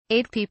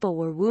8 people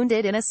were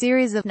wounded in a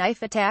series of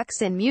knife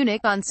attacks in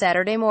Munich on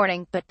Saturday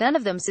morning, but none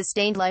of them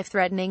sustained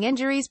life-threatening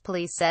injuries,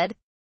 police said.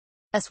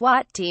 A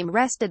SWAT team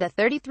arrested a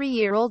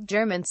 33-year-old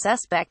German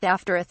suspect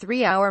after a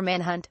 3-hour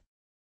manhunt.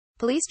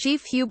 Police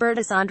Chief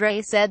Hubertus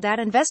André said that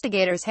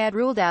investigators had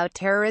ruled out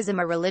terrorism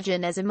or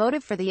religion as a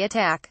motive for the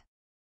attack.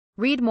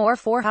 Read more.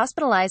 For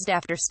hospitalized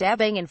after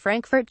stabbing in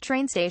Frankfurt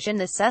train station.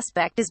 The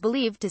suspect is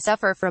believed to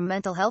suffer from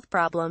mental health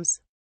problems.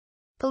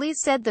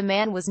 Police said the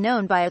man was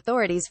known by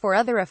authorities for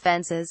other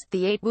offenses.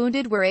 The 8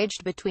 wounded were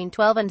aged between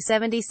 12 and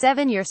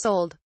 77 years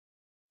old.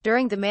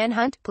 During the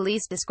manhunt,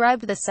 police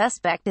described the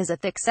suspect as a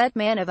thick-set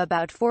man of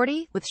about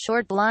 40, with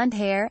short blonde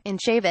hair,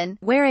 unshaven,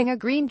 wearing a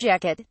green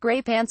jacket,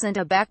 gray pants and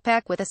a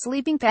backpack with a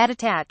sleeping pad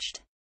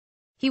attached.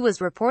 He was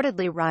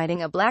reportedly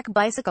riding a black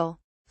bicycle.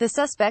 The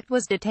suspect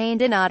was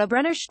detained in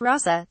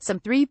Ottobrunnerstrasse,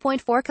 some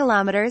 3.4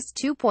 kilometers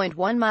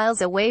 (2.1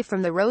 miles) away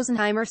from the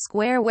Rosenheimer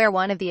Square where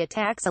one of the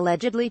attacks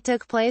allegedly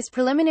took place.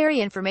 Preliminary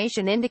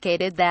information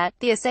indicated that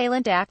the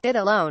assailant acted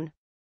alone.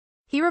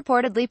 He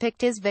reportedly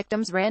picked his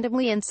victims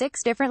randomly in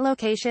 6 different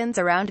locations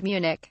around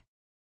Munich.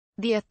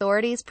 The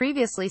authorities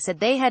previously said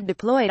they had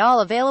deployed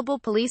all available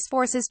police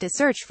forces to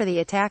search for the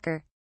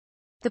attacker.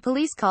 The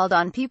police called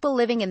on people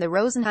living in the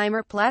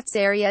Rosenheimer Platz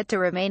area to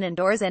remain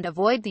indoors and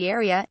avoid the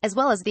area, as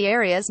well as the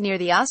areas near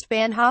the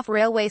Ostbahnhof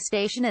railway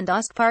station and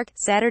Ostpark.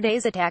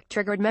 Saturday's attack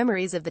triggered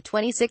memories of the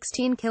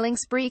 2016 killing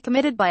spree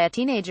committed by a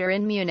teenager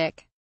in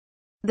Munich.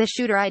 The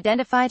shooter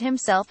identified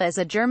himself as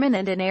a German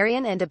and an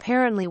Aryan and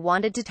apparently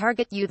wanted to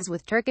target youths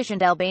with Turkish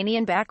and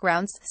Albanian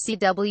backgrounds.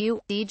 CW,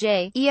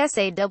 DJ,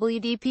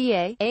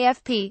 ESAWDPA,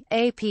 AFP,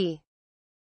 AP.